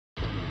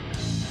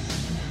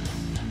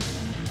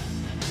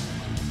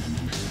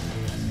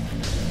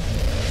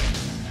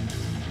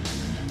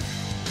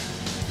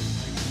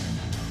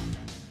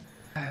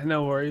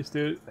No worries,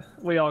 dude.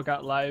 We all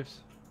got lives.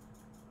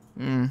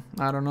 I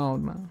don't know,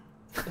 man.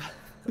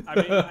 I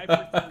mean, I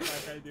pretend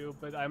like I do,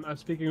 but I'm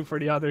speaking for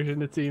the others in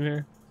the team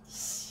here.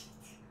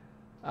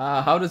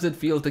 How does it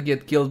feel to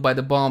get killed by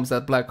the bombs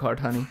at Blackheart,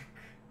 honey?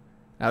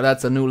 Now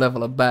that's a new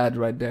level of bad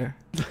right there.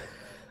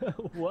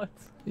 What?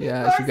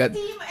 Yeah, she got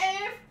Team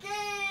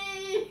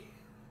AFK!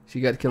 she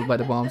got killed by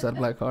the bombs at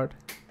Blackheart.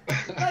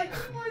 Like,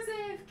 who was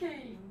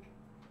AFK?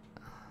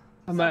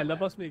 Oh man, that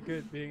must be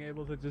good, being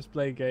able to just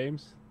play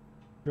games.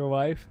 Your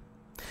wife.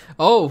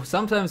 Oh,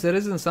 sometimes it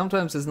isn't,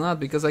 sometimes it's not,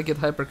 because I get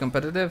hyper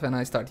competitive and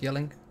I start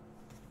yelling.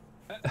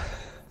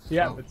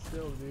 Yeah, but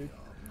still, dude.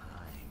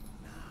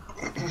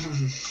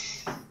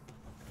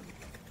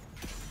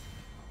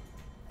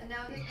 And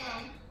now they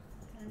come.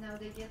 And now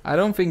they get.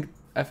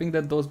 I think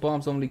that those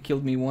bombs only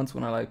killed me once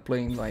when I like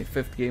playing my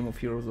 5th game of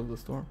Heroes of the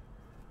Storm.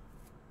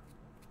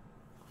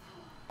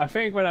 I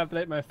think when I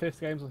played my 5th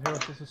games of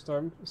Heroes of the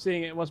Storm,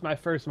 seeing it was my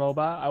first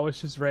MOBA, I was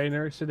just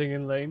Rainer sitting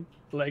in lane,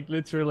 like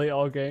literally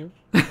all game.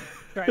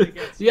 Trying to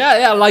get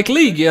Yeah, like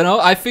League, you know?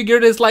 I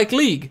figured it's like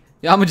League.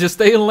 Yeah, I'ma just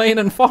stay in lane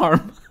and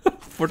farm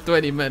for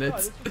 20 No,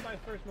 minutes. this was my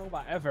first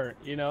MOBA ever,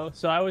 you know?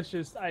 So I was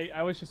just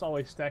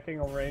always stacking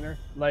on Rainer.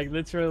 Like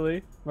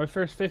literally, my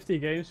first 50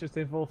 games just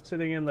involved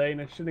sitting in lane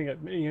and shooting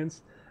at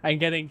minions and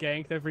getting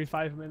ganked every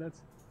 5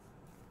 minutes.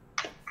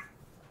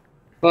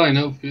 Oh, I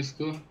know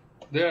Fisco.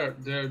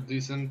 They're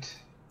decent.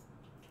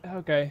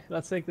 Okay,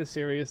 let's take this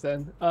serious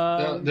then.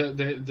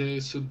 They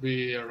should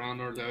be around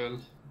our level.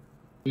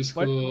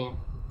 Fisco.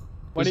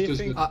 What do you Fisco's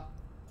think? good.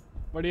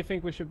 What do you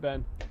think we should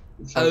ban?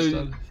 It's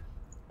Falstad.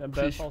 And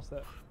ban Fish.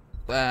 Falstad.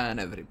 Ban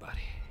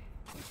everybody.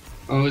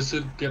 Oh, we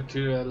should get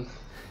Tyrael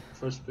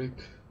first pick.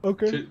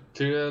 Okay.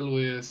 Tyrael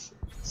with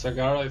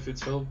Sagara if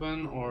it's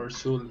open, or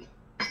Sul.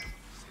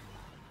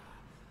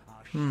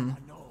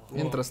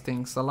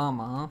 Interesting.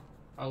 Salama,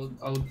 huh?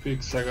 I would pick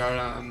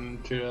Sagara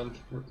and Tyrael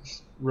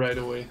right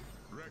away.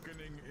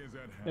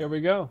 Here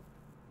we go.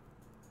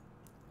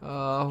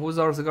 Who's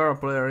our Zagara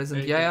player? Isn't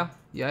AK. Yaya?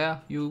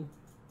 Yaya, you?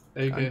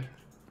 AK.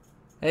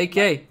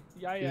 AK.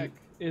 Yayak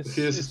is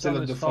He is still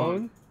on at his the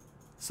phone.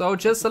 So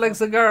just select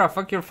Zagara,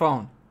 fuck your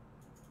phone.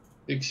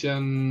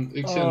 Ixian,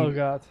 Oh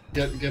god.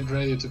 get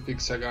ready to pick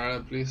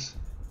Sagara, please.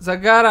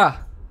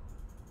 Zagara!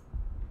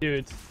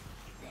 Dude.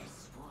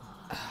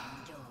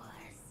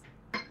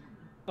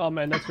 Oh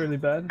man, that's really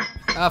bad.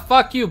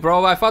 Fuck you,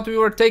 bro. I thought we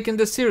were taking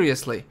this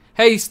seriously.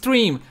 Hey,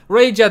 stream,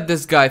 rage at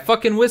this guy.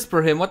 Fucking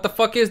whisper him. What the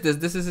fuck is this?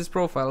 This is his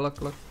profile. Look.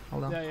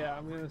 Hold on. Yeah,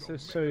 I'm gonna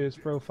just show you his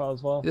profile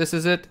as well. This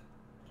is it.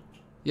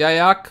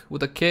 Yayak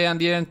with a K on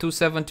the end,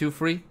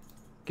 2723.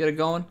 Get it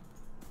going.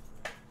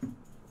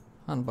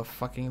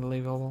 Unfucking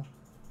believable.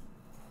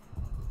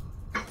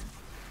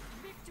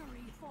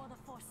 Victory for the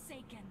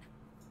Forsaken.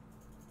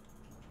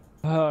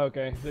 Oh,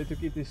 okay. They took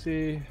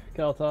ETC,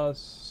 Kel'Thas,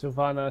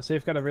 Sylvana. So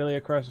they've got a really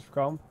aggressive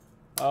comp.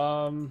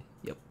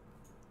 Yep.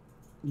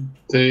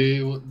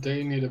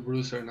 They need a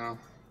bruiser now.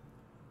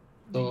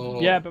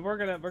 So Yeah, but we're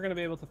gonna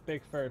be able to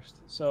pick first.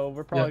 So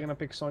we're probably gonna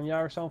pick Sonya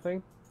or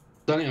something.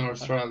 Sonya or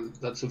Strahd,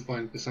 that's the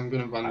point, because I'm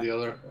gonna ban the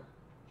other.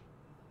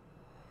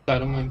 I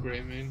don't mind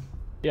Greymane.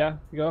 Yeah,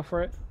 go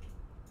for it.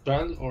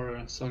 Strahd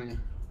or Sonya?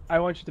 I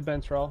want you to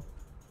bench roll.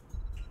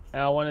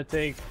 And I want to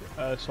take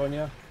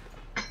Sonya.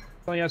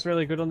 Sonya's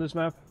really good on this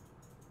map.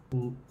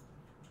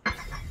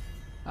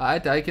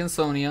 Alright, I can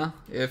Sonya.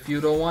 If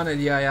you don't want it,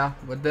 yeah.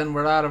 But then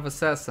we're out of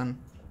assassin.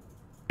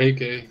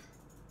 AK.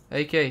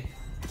 AK.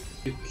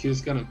 He's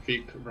gonna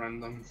pick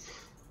random.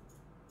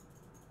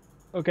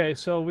 Okay,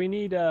 so we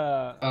need We need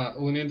our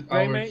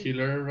Greymane?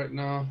 healer right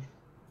now.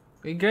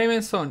 Hey,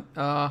 Greymane, Son.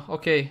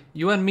 Okay.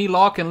 You and me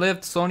lock and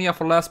lift Sonya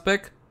for last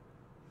pick.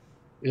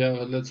 Yeah,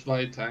 but let's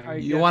buy time.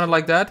 You want it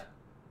like that?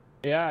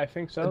 Yeah, I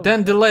think so.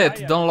 Then delay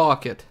it. Yeah. Don't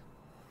lock it.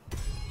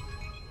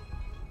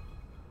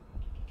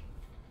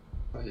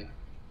 Oh, yeah.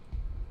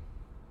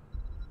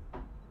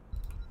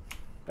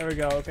 There we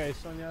go. Okay,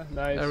 Sonya.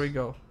 Nice. There we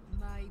go.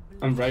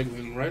 I'm right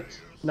wing, right?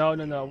 No.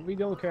 We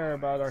don't care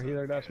about our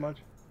healer that much.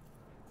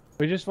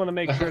 We just want to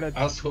make sure that...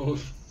 Asshole.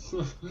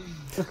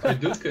 I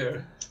do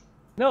care.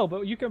 No,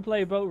 but you can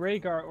play both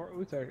Rhaegar or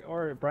Uther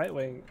or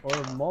Brightwing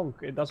or Monk.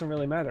 It doesn't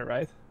really matter,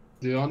 right?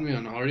 Do you want me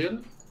on Ariel?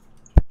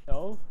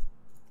 No.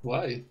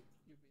 Why?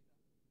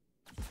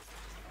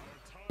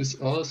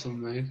 It's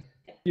awesome, mate.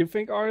 You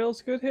think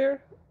Ariel's good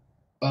here?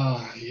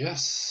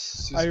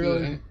 Yes. She's I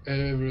good really-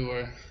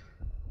 everywhere.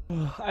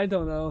 I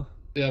don't know.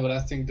 Yeah, but I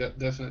think that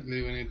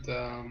definitely we need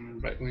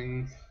right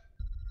wing.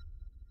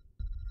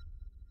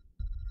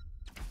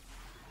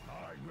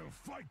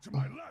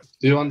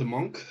 Do you want the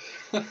monk?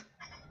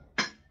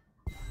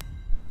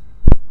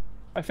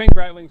 I think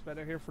Brightwing's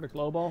better here for the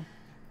global.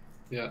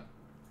 Yeah.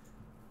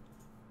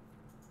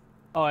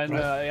 Oh, and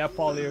Right. yeah,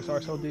 Polyers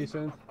are so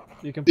decent.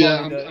 You can Yeah,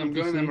 poly the I'm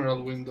going ETC.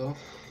 Emerald Wing though.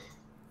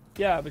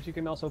 Yeah, but you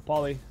can also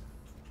poly.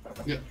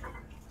 Yeah.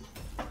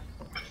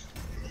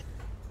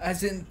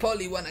 As in,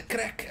 Polly want a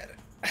cracker.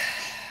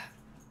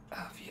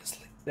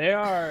 Obviously.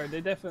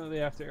 They definitely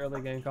have the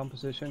early game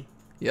composition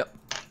Yep.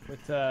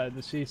 with the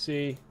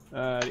CC,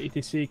 the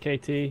ETC,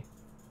 KT.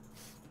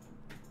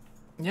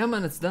 Yeah,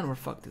 man, it's done. We're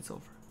fucked. It's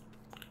over.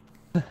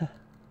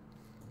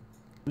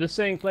 I'm just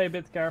saying, play a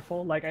bit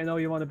careful. Like, I know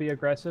you want to be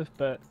aggressive,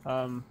 but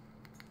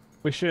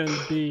we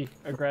shouldn't be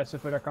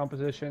aggressive with our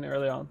composition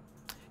early on.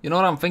 You know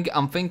what I'm thinking?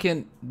 I'm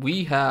thinking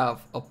we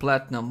have a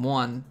Platinum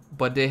 1,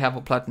 but they have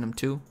a Platinum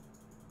 2.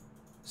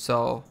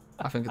 So,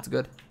 I think it's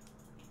good.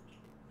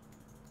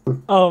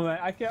 Oh man,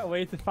 I can't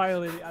wait to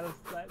finally be out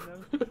of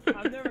Platinum.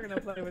 I'm never gonna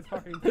play with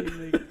fucking Team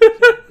League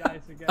guys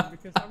again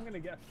because I'm gonna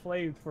get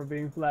flamed for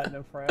being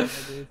Platinum forever,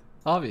 dude.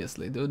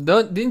 Obviously, dude.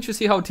 Didn't you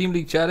see how Team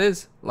League chat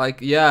is? Like,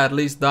 yeah, at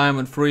least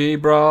Diamond 3,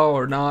 bro,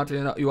 or not.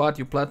 You know,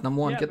 you Platinum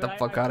 1. Yeah, Get the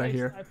fuck out of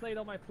here. I played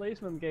all my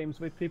placement games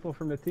with people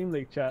from the Team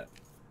League chat,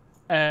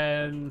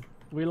 and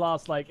we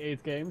lost like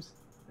 8 games,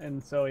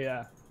 and so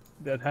yeah,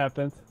 that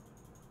happened.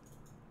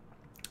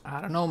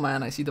 I don't know,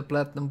 man. I see the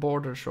Platinum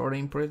border. Sure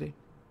ain't pretty.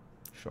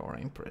 Sure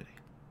ain't pretty.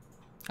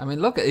 I mean,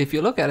 look. If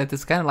you look at it,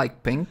 it's kind of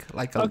like pink,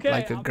 like a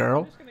girl.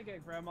 I'm just gonna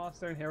get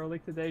Grandmaster and Hero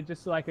League today,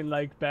 just so I can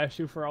like bash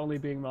you for only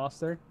being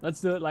Master. Let's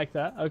do it like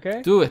that,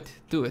 okay? Do it.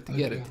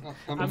 Get it.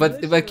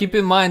 But keep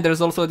in mind, there's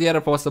also the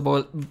other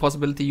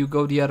possibility you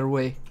go the other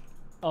way.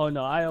 Oh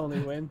no, I only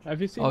win. Have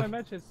you seen my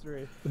match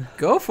history?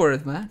 Go for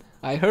it, man.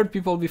 I heard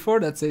people before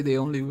that say they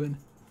only win.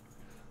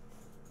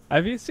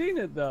 Have you seen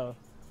it though?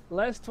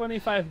 Last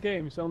 25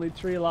 games, only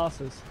 3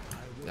 losses.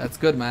 That's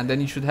good, man.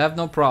 Then you should have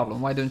no problem.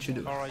 Why don't you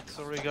do it? Alright,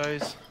 sorry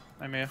guys.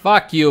 I'm here.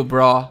 Fuck you,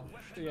 bro.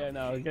 Yeah,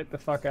 no, get the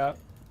fuck out.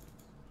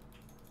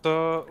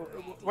 So,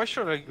 why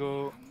should I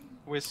go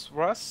with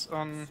Russ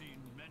on...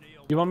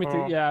 You want me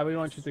to? Yeah, we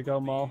want you to go,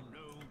 Maul.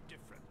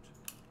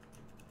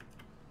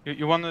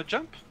 You wanna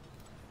jump?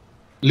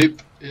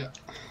 Leap, yeah.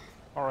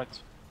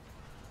 Alright.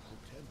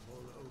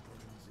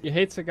 You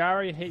hate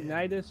Sagara, you hate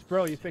Nidus?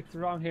 Bro, you picked the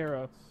wrong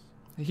hero.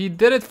 He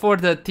did it for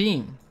the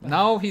team.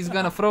 Now he's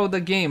gonna throw the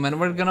game and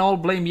we're gonna all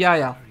blame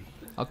Yaya.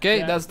 Okay,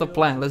 Yeah, that's the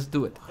plan. Let's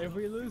do it. If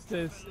we lose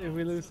this,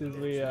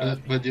 we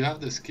But you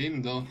have the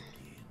skin though.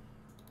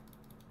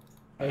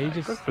 he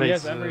just he Please,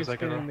 has every skin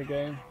Zakara. in the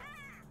game.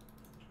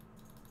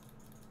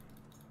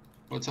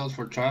 Watch out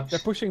for traps. They're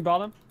pushing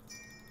bottom.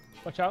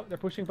 Watch out, they're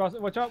pushing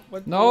bottom. Watch out.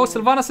 What? No, Oh.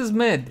 Sylvanas is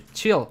mid.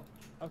 Chill.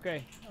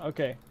 Okay,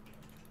 okay.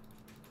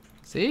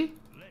 See?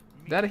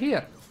 They're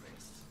here.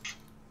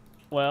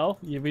 Well,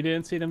 we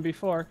didn't see them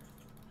before.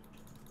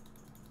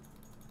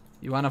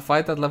 You wanna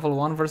fight at level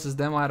 1 versus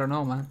them? I don't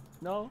know, man.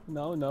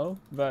 No.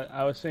 But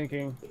I was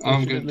thinking we I'm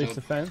should good at least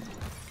top. defend.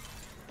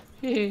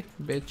 Hehe,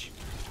 bitch.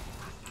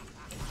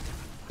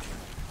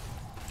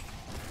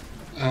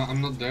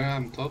 I'm not there,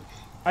 I'm top.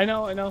 I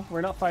know.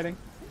 We're not fighting.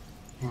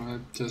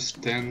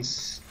 Just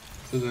dance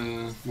to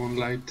the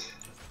moonlight.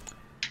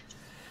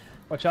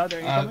 Watch out, they're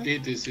incoming.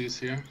 ETC is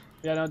here.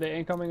 Yeah, no, they're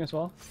incoming as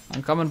well.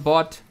 I'm coming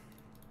bot.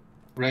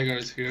 Rhaegar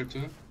is here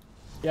too.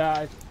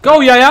 Yeah.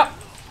 Go, Yaya!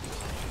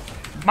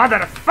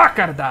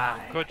 Motherfucker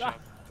die! Good job.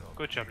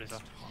 Good job, Lisa.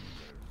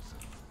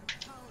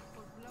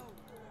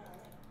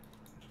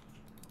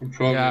 I'm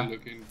probably Yeah.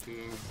 looking to...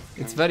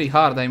 It's very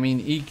hard, I mean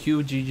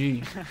EQ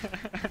GG.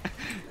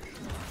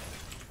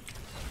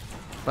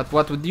 But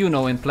what would you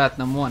know in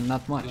Platinum 1?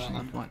 Not much, Yeah,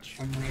 not much.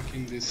 I'm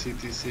wrecking this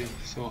CTC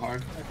so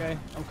hard. Okay,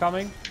 I'm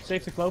coming.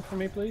 Save the globe for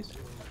me, please.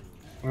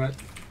 Alright.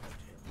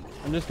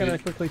 I'm just gonna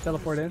quickly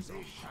teleport in.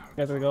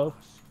 Get the globe.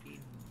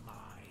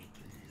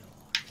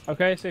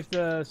 Okay, save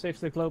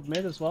the globe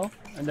mid as well,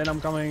 and then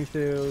I'm coming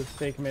to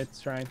take mid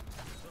shrine.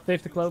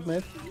 Save the globe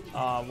mid.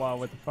 Ah, wow,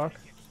 what the fuck?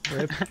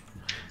 Rip.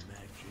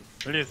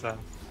 Lisa.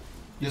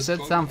 You Just said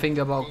call- something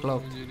about call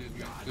cloak. when you need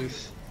me,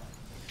 please.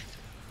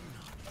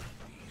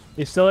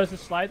 He still has a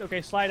slide.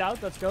 Okay, slide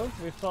out. Let's go.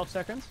 We have 12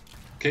 seconds.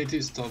 KT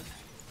is top.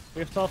 We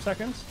have 12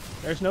 seconds.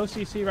 There's no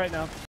CC right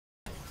now.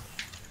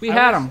 We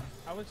had was- him.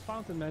 I was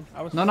fountain, man.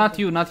 I was. No,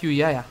 fountain. not you,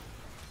 Yaya.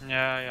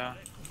 Yeah.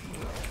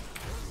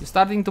 You're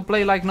starting to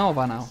play like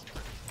Nova now.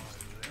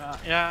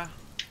 Yeah.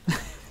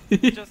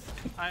 Just,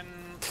 I'm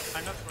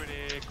not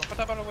really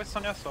comfortable with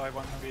Sonya, so I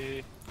want to be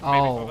maybe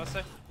Oh.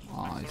 oversafe. Oh,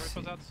 I'm I sorry for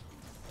see. that.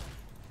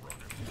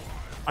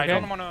 I Okay.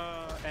 don't want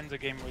to end the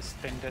game with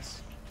 10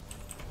 deaths.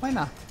 Why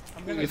not?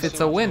 I'm gonna. If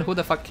it's a win, who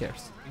the fuck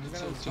cares? And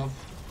it's on top.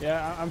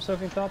 Yeah, I'm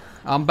soaking top.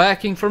 I'm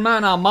backing for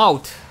mana, I'm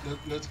out.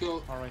 Let's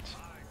go. Alright.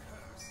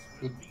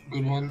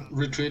 Good one.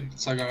 Retreat,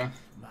 Sagara.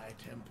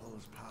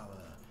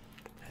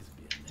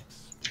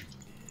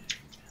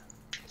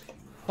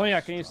 Oh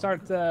yeah, can you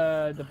start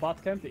the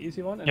bot camp, the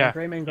easy one, and Yeah,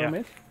 then Greymane go yeah.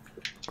 mid?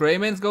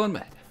 Greymane's going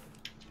mad.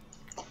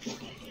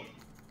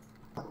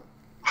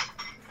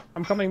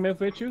 I'm coming mid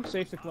with you.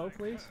 Save the globe,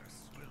 please.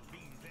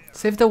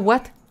 Save the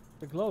what?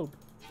 The globe.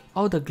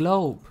 Oh, the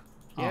globe.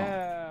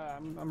 Yeah,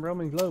 I'm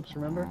roaming globes,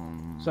 remember?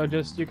 So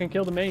just, you can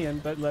kill the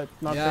minion, but let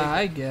not Yeah,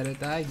 I take get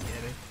it, I get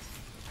it.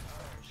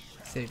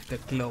 Save the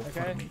globe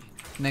Okay. for me.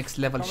 Next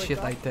level Coming shit,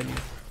 top. I tell you.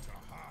 it.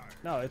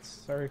 No,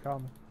 it's very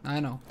common. I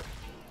know.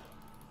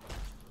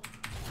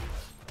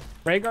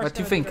 Rhaegar's What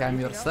you gonna think, do their I'm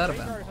easy your now.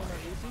 servant? Rhaegar's on their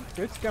easy.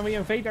 Good, can we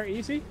invade their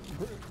easy?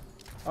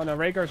 Oh no,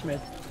 Rhaegar's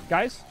mid.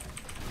 Guys,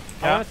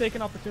 I Yeah. want to take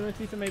an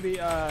opportunity to maybe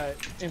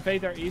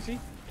invade their easy.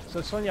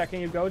 So Sonya,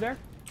 can you go there?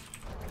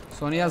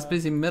 Sonya's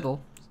busy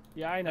middle.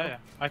 Yeah, I know. Yeah,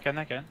 I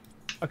can.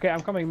 Okay,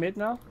 I'm coming mid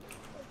now.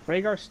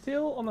 Rhaegar's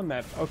still on the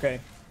map. Okay.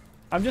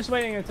 I'm just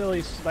waiting until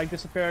he's like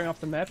disappearing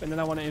off the map, and then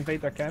I want to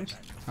invade their camps.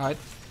 Alright.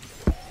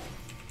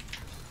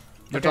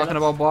 You're Okay, talking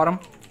about bottom?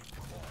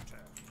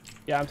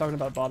 Yeah, I'm talking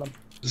about bottom.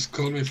 Just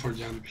call me for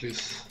Jan,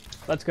 please.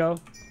 Let's go.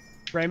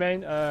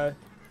 Greymane,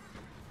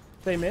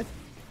 stay mid.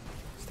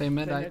 Stay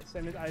mid.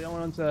 Stay mid. I don't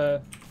want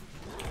to...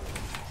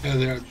 Yeah,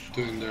 they're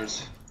doing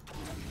theirs.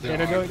 Yeah,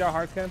 they're doing their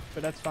hard camp,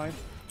 but that's fine.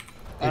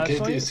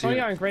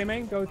 Sonya and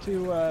Greymane, go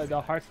to the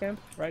hard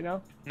camp right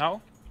now.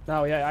 No?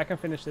 No, yeah, I can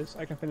finish this.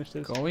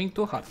 Going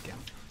to hot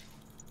camp.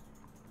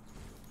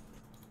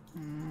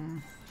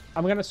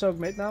 I'm gonna soak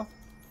mid now.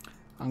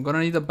 I'm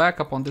gonna need a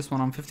backup on this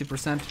one. I'm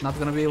 50%. Not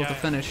gonna be able to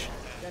finish.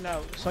 Yeah,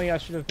 no, Sonya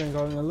should have been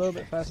going a little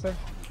bit faster.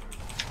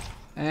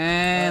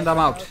 And I'm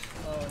out.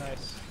 Oh,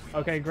 nice.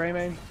 Okay,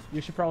 Greymane,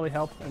 you should probably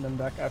help and then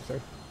back after.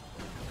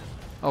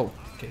 Oh,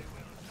 okay.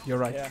 You're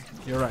right. Yeah.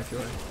 You're right.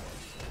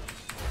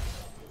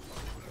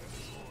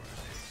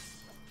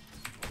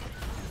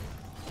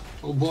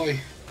 Oh boy.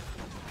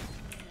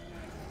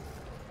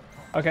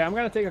 Okay, I'm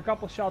gonna take a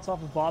couple shots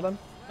off of bottom,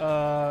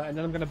 and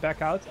then I'm gonna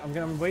back out. I'm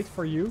gonna wait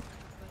for you.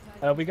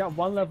 We got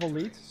 1 level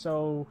lead,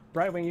 so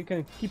Brightwing, you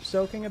can keep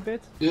soaking a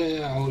bit.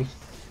 Yeah, I will.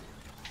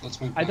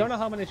 That's my plan. I don't know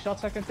how many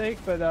shots I can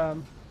take, but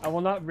I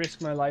will not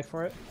risk my life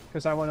for it,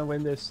 because I want to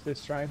win this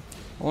shrine.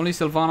 Only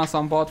Sylvanas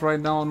on bot right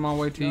now on my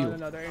way to you.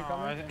 No, there you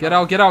come. Get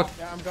out, get out!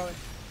 Yeah, I'm going.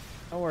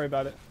 Don't worry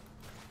about it.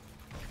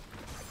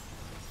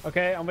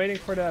 Okay, I'm waiting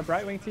for the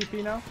Brightwing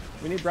TP now.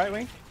 We need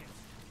Brightwing.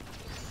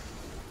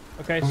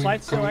 Okay,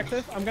 Slide's still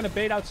active. I'm gonna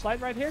bait out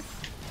Slide right here.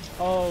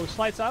 Oh,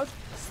 Slide's out.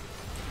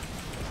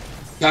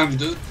 Damn,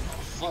 dude.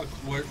 Fuck,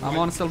 where? I'm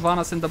on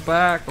Sylvanas in the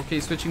back. Okay,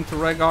 switching to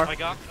Rhaegar. I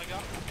got.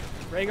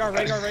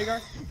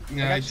 Rhaegar.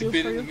 Yeah, I got should shields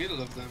be for in you. the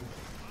middle of them.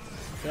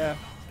 Yeah.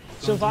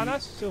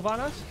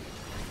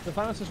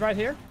 Sylvanas is right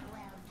here.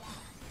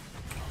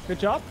 Good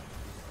job.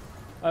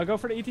 Go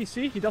for the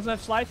ETC. He doesn't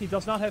have Slide. He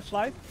does not have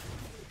Slide.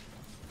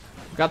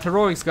 Got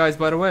heroics, guys,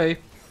 by the way.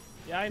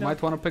 Yeah, I know.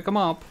 Might want to pick him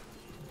up.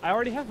 I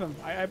already have him.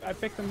 I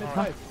picked him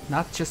mid-fight.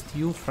 Not just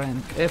you,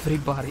 friend.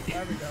 Everybody.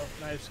 There we go.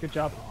 Nice. Good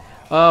job.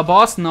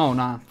 Boss? No,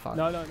 nah. Fuck.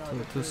 No.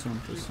 Too soon.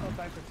 Sometimes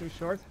they're too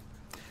short.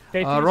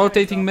 Okay,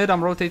 rotating mid.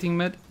 I'm rotating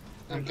mid.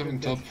 I'm coming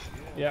top.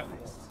 Yeah.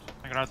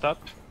 I'm gonna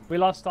top. We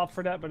lost top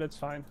for that, but it's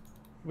fine.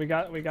 We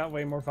got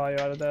way more value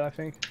out of that, I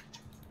think.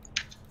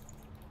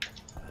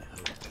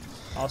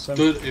 Awesome.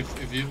 Dude,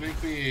 if you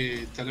make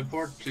me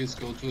teleport, please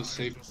go to a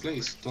safe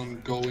place.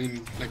 Don't go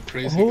in like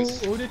crazy.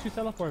 Who did you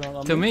teleport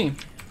on? To me.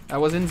 I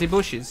was in the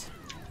bushes.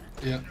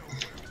 Yeah.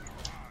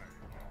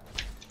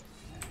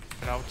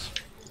 Get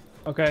out.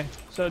 Okay,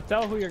 so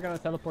tell who you're gonna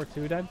teleport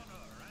to then.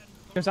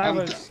 Because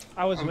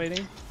I was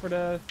waiting for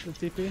the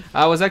TP.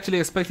 I was actually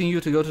expecting you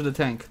to go to the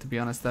tank, to be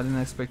honest. I didn't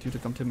expect you to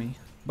come to me.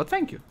 But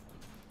thank you.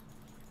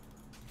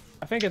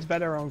 I think it's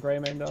better on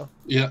Greymane though.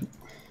 Yeah.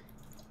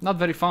 Not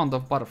very fond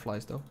of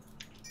butterflies though.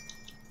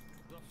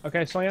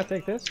 Okay, Sonya,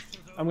 take this.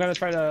 I'm gonna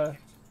try to...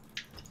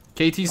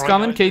 KT's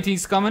coming,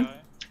 KT's coming.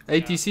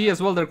 ATC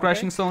as well, they're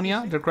crashing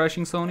Sonya. They're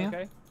crashing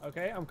Sonya.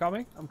 Okay, I'm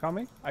coming.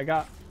 I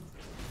got...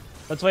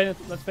 Let's wait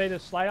to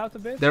slide out a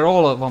bit. They're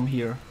all of them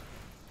here.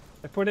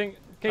 They're putting...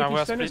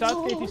 KT stun is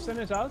out, KT stun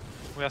is out.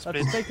 We are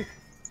split. Let's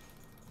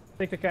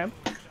take the camp.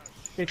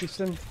 KT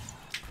stun.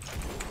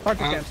 Start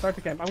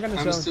the camp. I'm gonna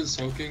zone. I'm still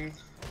soaking.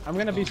 I'm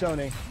gonna be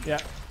zoning, yeah.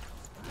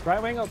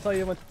 Right wing, I'll tell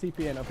you when to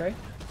TP in, okay?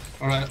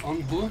 Alright,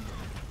 on who?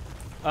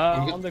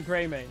 On the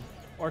Greymane.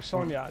 Or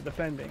Sonya,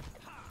 depending.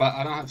 But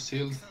I don't have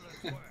shield.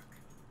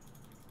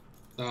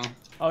 So.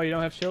 Oh, you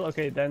don't have shield?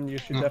 Okay, then you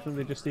should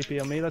definitely just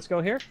TP on me. Let's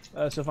go here.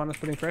 Sylvanas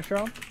putting pressure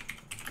on.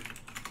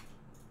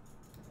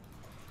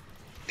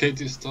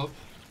 KT stop.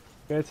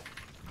 Good.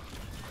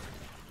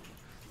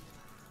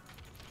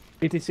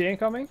 ETC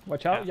incoming.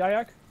 Watch out,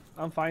 Yayak.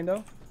 I'm fine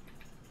though.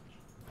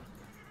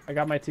 I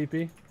got my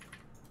TP.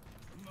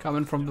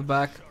 Coming from the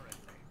back.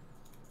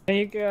 Can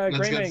you,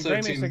 Greymane,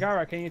 13.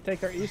 Sagara, can you take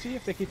her easy?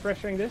 If they keep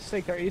pressuring this,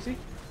 take her easy.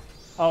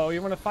 Oh,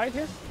 you want to fight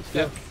here? Let's go.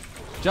 Yep.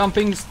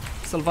 Jumping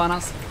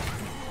Sylvanas.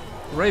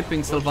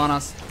 Raping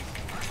Sylvanas.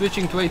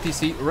 Switching to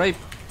ATC. Rape.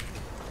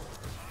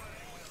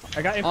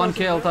 I got On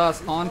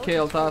Kael'thas. On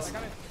Kael'thas.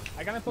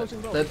 I got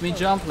imposing blow. Let me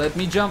jump. Let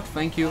me jump.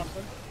 Thank you.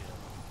 Awesome.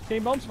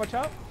 Team bombs, watch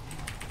out.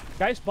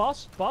 Guys,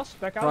 boss,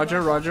 back out. Roger,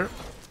 guys. roger.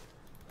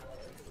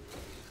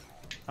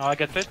 Oh, I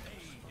get fit.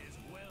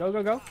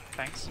 Go.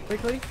 Thanks.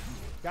 Quickly.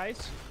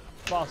 Guys,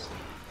 boss.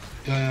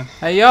 Yeah.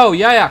 Hey yo,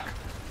 Yayak.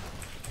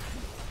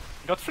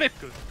 Got flip,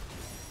 good.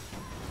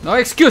 No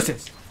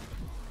excuses.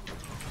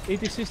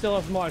 ETC still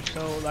has March,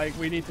 so like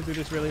we need to do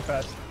this really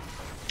fast.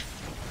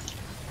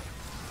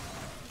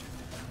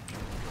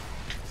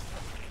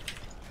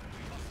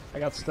 I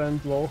got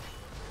stunned, lol.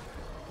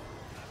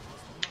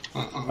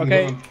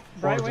 Okay,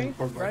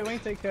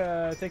 Brightwing, take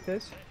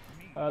this.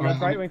 Let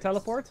Brightwing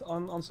teleport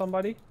on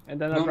somebody, and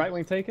then let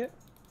Brightwing take it.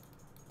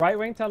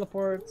 Brightwing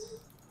teleport.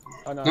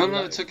 Oh,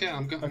 no, it's okay.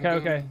 I'm good.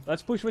 Okay.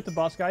 Let's push with the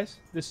boss, guys.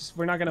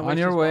 We're not gonna. On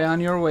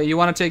your way. You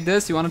wanna take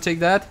this? You wanna take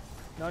that?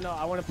 No,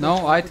 I want to.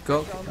 No, I'd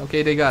go.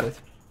 Okay, they got it.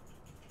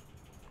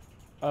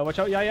 Watch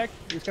out, Yayak.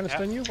 He's gonna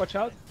stun you. Watch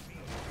out.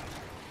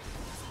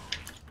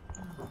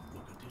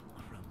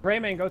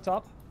 Greymane, go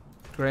top.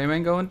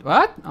 Greymane going.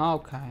 What?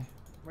 Okay.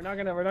 We're not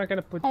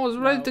gonna put. I was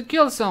ready to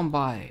kill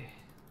somebody.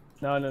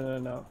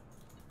 No.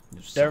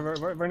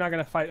 We're not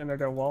gonna fight under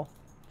their wall.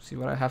 See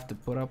what I have to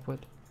put up with.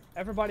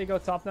 Everybody go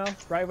top now.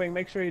 Right wing,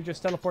 make sure you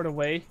just teleport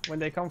away when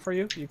they come for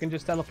you. You can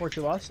just teleport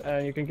to us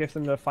and you can give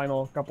them the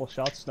final couple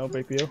shots. No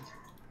big deal.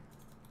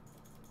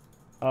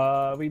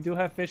 We do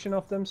have vision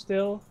of them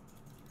still.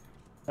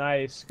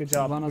 Nice, good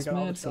job.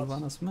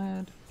 Sylvanas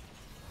mad.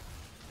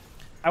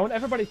 I want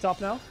everybody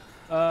top now.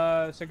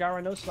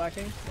 Sagara, no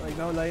slacking, like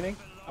no laning.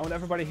 I want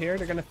everybody here.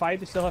 They're gonna fight.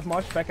 They still have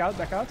Mosh. Back out.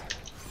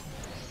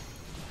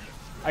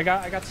 I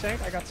got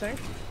Sank.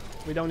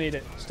 We don't need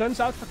it. Stuns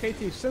out for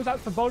KT. Stuns out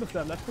for both of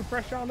them. Let's put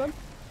pressure on them.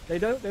 They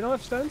don't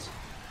have stuns.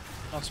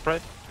 No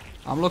spread.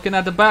 I'm looking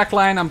at the back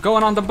line. I'm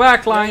going on the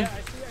back line. Yeah,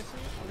 I see.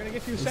 I'm gonna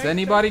give you Is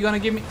anybody gonna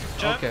give me?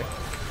 Jump. Okay.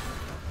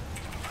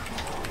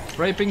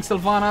 Raping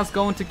Sylvanas,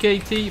 going to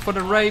KT for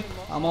the rape.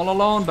 I'm all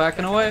alone,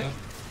 backing away.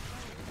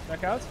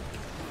 Back out.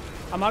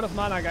 I'm out of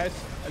mana, guys.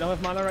 I don't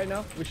have mana right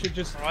now. We should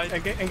just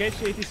engage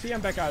the ATC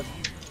and back out.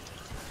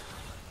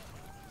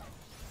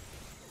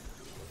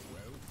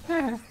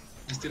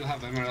 I still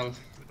have Emerald.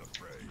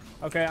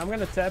 Okay, I'm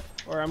gonna tap,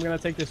 or I'm gonna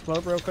take this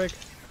float real quick.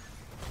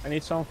 I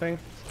need something.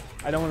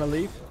 I don't want to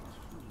leave.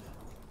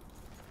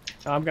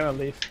 No, I'm gonna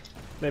leave.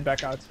 They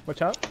back out.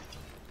 Watch out.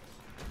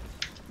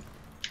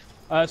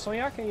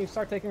 Sonya, can you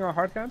start taking our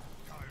hard camp?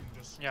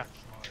 Yeah.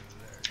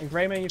 And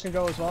Greymane, you can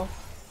go as well.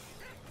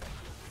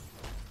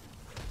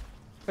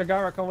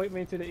 Sagara, come with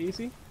me to the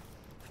easy.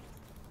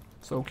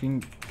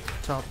 Soaking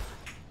top.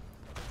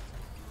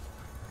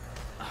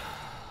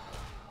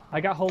 I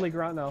got holy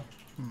ground now.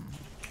 The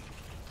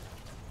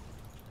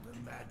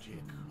magic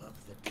of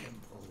the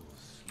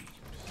temples.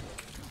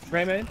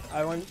 Greymane,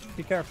 I want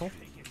be careful.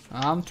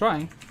 I'm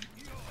trying.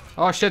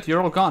 Oh shit,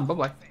 you're all gone. Bye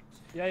bye.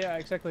 Yeah,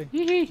 exactly.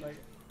 Like,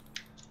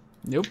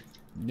 Nope.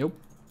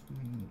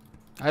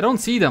 I don't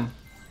see them.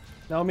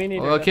 no, me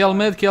neither. Kill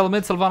mid,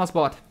 Sylvanas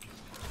bot.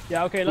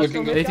 Yeah, okay, let's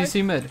go mid, guys.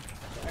 ATC mid.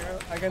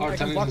 I can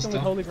block them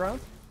with holy ground.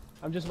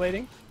 I'm just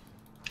waiting.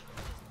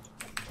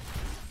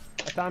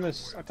 Our time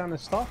is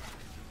stopped.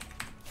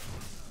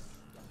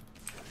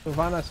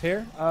 Sylvanas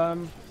here.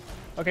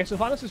 Okay,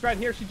 Sylvanas is right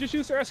here. She just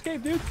used her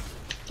escape, dude.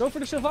 Go for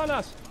the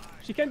Sylvanas.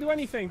 She can't do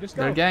anything. Just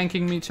go. They're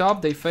ganking me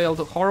top. They failed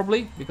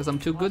horribly because I'm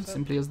too good.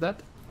 Simply as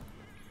that.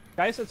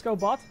 Guys, let's go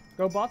bot.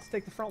 Go bot.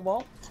 Take the front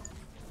wall.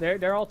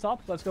 They're all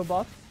top. Let's go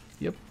bot.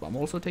 Yep, I'm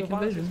also taking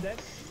Sylvanas is vision.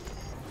 dead.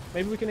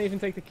 Maybe we can even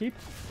take the keep.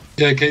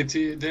 Yeah,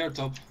 KT, they're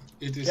top.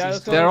 It is Yeah,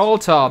 let's go. They're all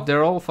top.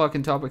 They're all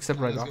fucking top except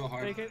Let's Radar. go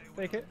hard.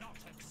 Take it.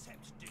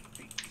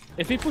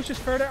 If he pushes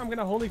further, I'm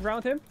gonna holy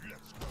ground him,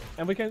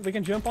 and we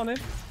can jump on him.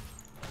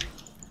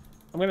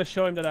 I'm gonna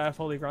show him that I have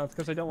holy ground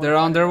because I don't want. They're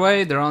on their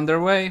way. They're on their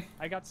way.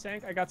 I got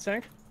Sank.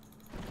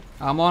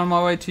 I'm on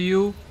my way to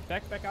you.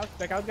 Back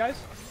out,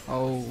 guys.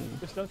 Oh.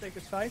 Just don't take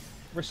this fight.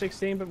 We're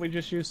 16, but we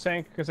just used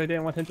Sank because I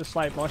didn't want him to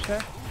slide Mosh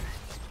there.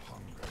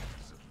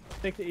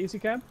 Take the easy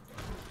camp.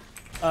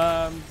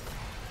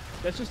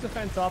 Let's just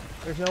defend top.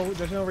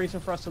 There's no reason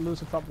for us to lose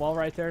the top wall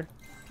right there.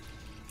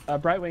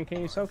 Brightwing,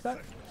 can you soak that?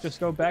 Just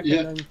go back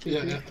and then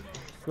TP. Yeah.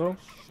 Go.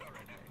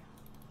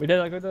 We did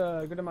a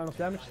good amount of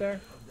damage there.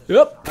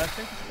 Yep.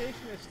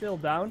 Sanctification is still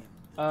down.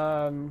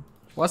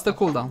 What's the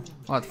cooldown?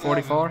 What,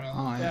 44?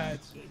 Oh, Yeah, yeah.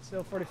 it's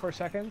still 44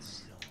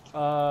 seconds.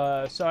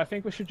 So I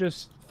think we should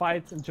just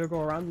fight and juggle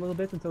around a little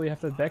bit until we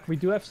have that back. We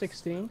do have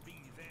 16,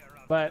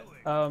 but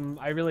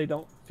I really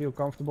don't feel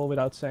comfortable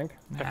without Sank.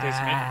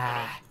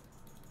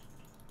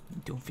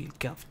 Don't feel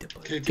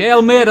comfortable. KT.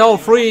 Kill mid, all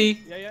free.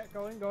 Yeah,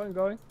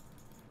 going.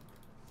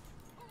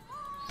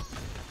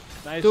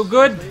 Nice. Too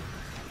good.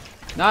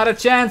 Not a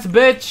chance,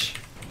 bitch.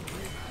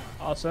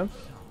 Awesome.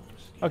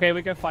 Okay,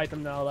 we can fight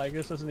them now. Like,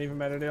 this doesn't even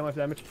matter. They don't have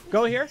damage.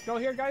 Go here,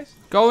 guys.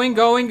 Going,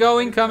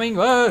 coming.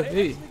 Whoa.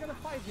 Hey, we're gonna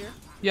fight here.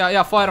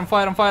 Yeah, fight him.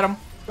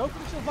 Go for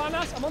the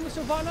Sylvanas. I'm on the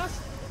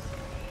Sylvanas.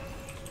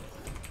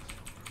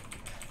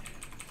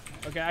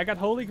 Okay, I got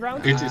holy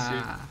ground.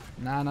 ATC.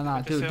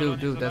 Nah.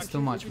 Dude, that's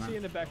too much, ETC man.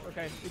 in the back.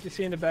 Okay,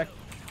 ETC in the back.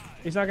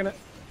 He's not gonna.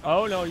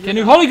 Oh no. Can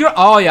you holy ground?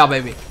 Oh yeah,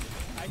 baby.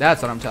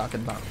 That's what I'm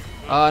talking about.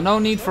 No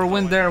need for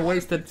wind there.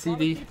 Wasted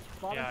CD.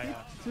 Yeah.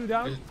 2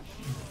 down.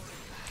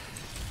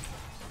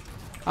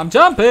 I'm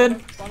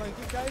jumping. Bottom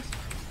keep, guys.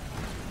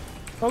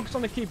 Focus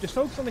on the keep. Just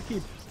focus on the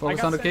keep.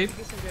 Focus on the keep.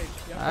 Disengage.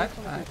 Yeah, Alright, focus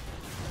on the alright.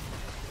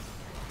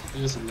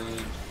 Yes, and then.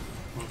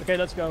 keep. Okay,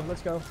 let's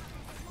go.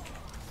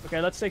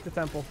 Okay, let's take the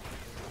temple.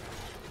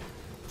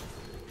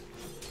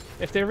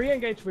 If they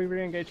re-engage, we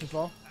re-engage as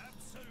well.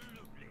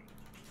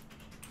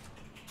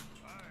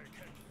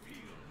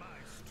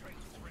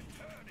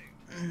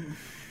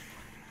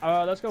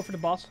 Let's go for the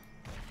boss.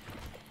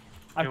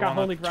 I've got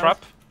holy ground.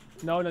 Trap?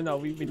 No,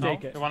 we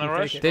take it. You wanna We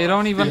rush? take it. They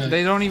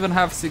don't even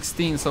have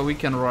 16, so we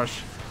can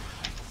rush.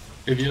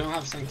 If you don't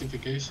have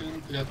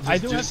sanctification, yeah, I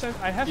do just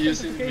have I have use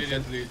it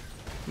sanctification. immediately.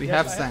 We Yes,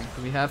 have I sank.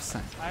 We have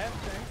sank. I have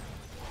sank.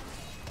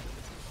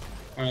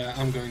 Alright,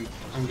 I'm going.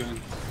 I'm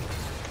going.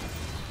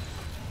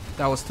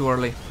 That was too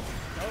early.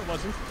 No, it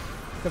wasn't.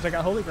 Because I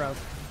got holy ground.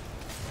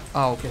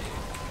 Oh, okay.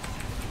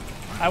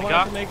 I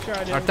wanted to make sure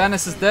I didn't.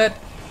 Artanis is dead.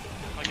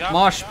 I got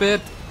Mosh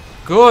pit.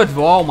 Good.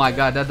 Oh my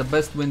god, that's the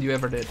best win you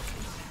ever did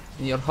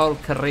in your whole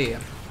career.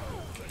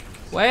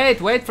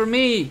 Wait for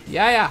me.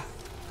 Yeah.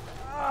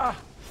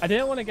 I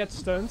didn't want to get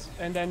stunned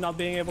and then not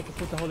being able to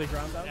put the holy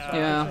ground down. So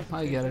Yeah,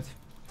 I get it.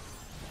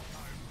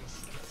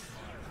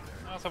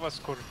 That was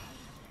cool.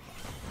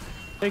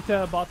 Take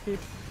the bot keep,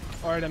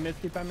 or the mid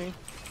keep, I mean.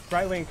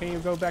 Right wing, can you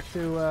go back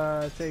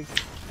to take...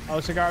 Oh,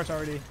 Cigar's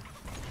already.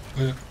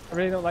 Yeah. I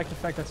really don't like the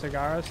fact that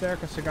Cigar is there,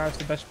 because Cigar is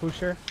the best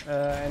pusher,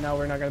 and now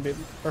we're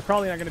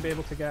probably not going to be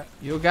able to get...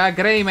 You got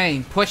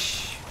Greymane.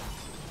 Push.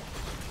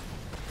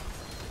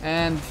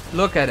 And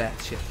look at that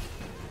shit.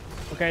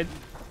 Okay,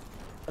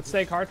 let's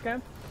take hard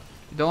camp.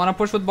 You don't want to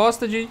push with boss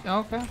to G?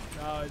 Okay.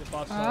 No, the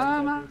boss is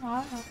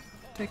No.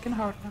 Taking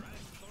hard now.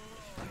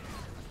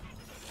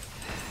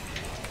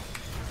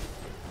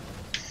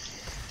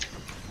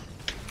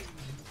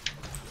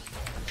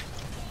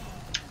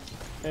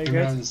 Okay,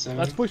 good.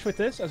 Let's push with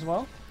this as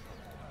well.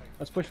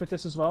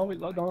 We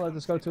don't let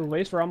this go to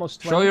waste. We're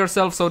almost 20. Show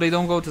yourself so they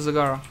don't go to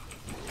Zagara.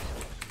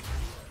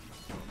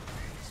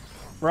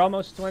 We're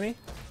almost 20.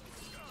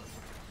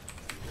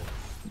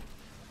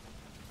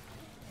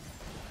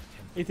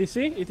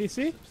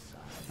 ETC.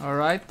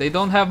 Alright, they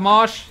don't have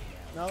Mosh.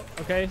 No,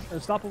 okay.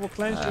 Unstoppable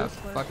cleanse.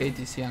 Fuck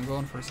ATC, I'm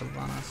going for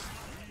Sylvanas.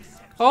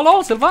 Oh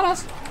lol,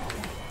 Sylvanas!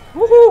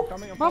 Woohoo!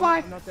 Coming, Bye bye!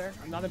 I'm not there.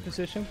 I'm not in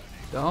position.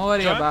 Don't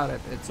worry about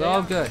it, it's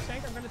all good.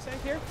 I'm gonna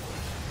sank here.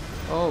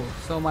 Oh,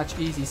 so much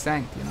easy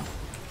sank, you know.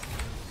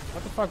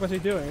 What the fuck was he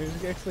doing?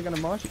 He's actually gonna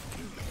mosh.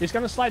 He's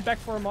gonna slide back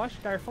for a mosh.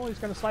 Careful, he's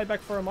gonna slide back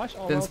for a mosh.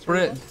 Then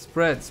spread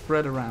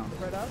around.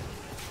 Spread out.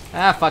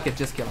 Ah, fuck it,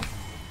 just kill him.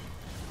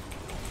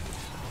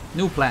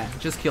 New plan,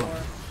 just kill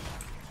him.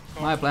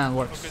 My plan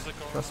works,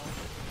 trust me.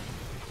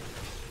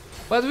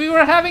 But we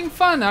were having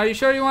fun, are you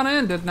sure you want to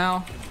end it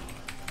now?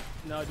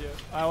 No, dude.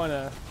 I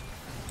wanna...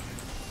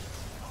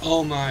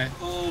 Oh my.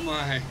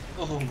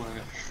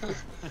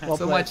 Well So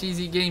played. much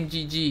easy game,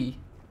 GG.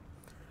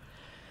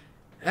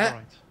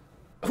 Alright.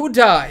 Who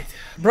died?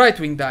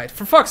 Brightwing died.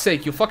 For fuck's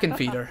sake, you fucking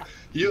feeder.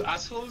 You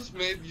assholes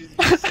made you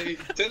say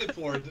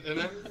teleport,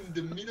 and I'm in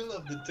the middle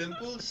of the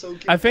temple,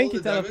 soaking I think all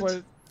you the damage.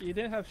 teleported. You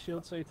didn't have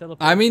shield, so you teleported.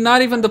 I mean,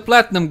 not even the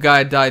platinum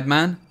guy died,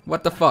 man.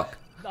 What the fuck?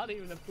 Not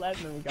even a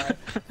platinum guy.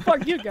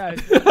 Fuck you guys.